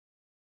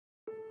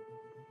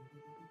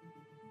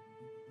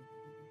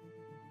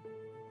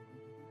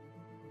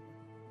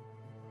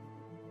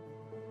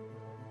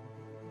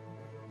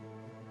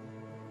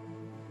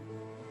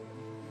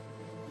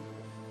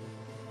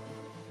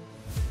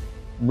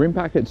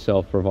RIMPAC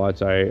itself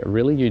provides a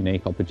really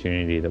unique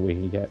opportunity that we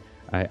can get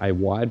a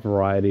wide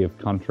variety of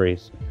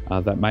countries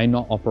that may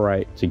not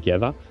operate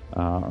together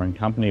or in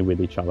company with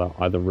each other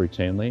either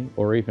routinely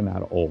or even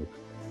at all.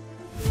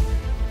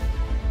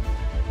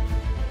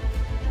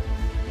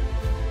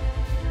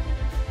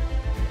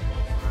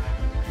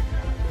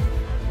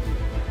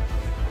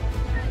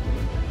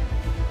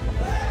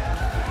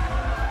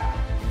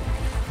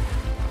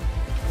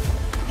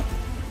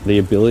 The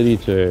ability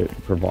to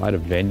provide a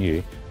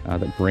venue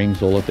that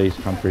brings all of these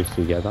countries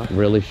together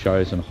really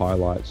shows and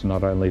highlights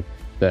not only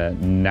the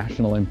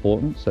national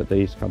importance that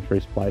these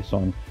countries place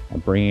on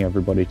bringing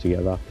everybody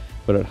together,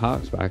 but it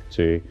harks back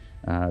to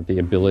the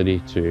ability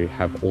to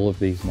have all of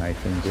these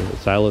nations,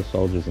 sailors,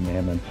 soldiers and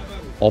airmen,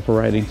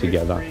 operating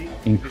together,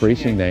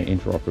 increasing their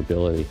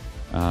interoperability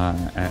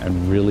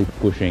and really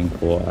pushing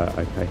for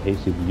a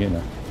cohesive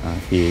unit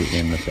here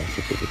in the South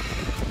Pacific.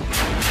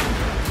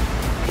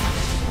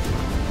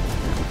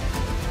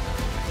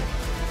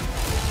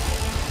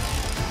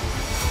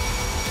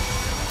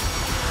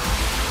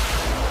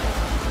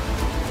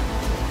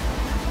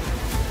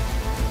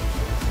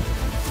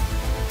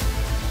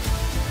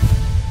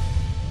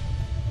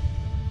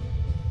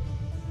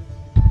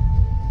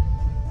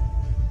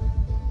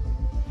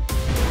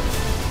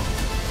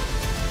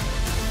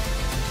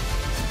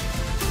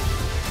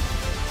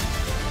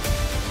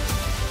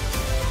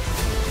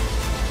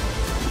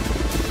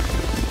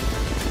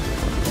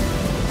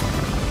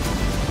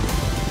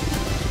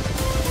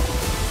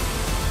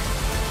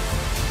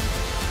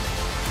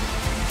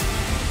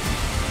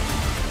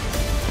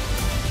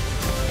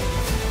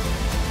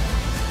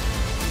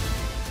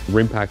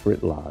 RIMPAC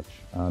writ large,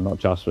 not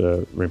just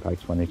for RIMPAC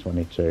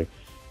 2022.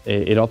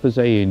 It offers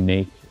a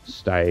unique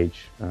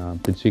stage,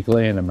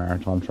 particularly in a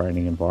maritime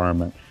training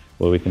environment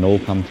where we can all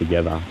come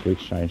together to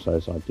exchange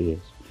those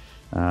ideas.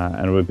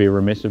 And it would be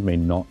remiss of me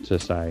not to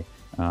say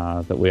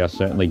that we are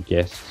certainly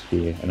guests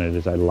here, and it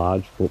is a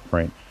large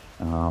footprint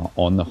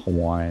on the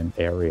Hawaiian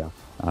area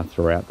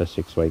throughout the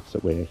 6 weeks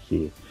that we're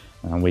here.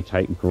 We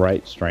take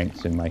great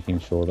strengths in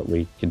making sure that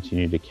we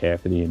continue to care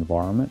for the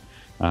environment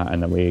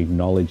and that we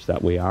acknowledge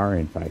that we are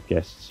in fact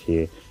guests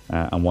here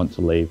and want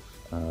to leave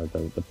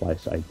the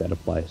place a better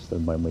place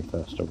than when we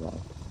first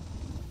arrived.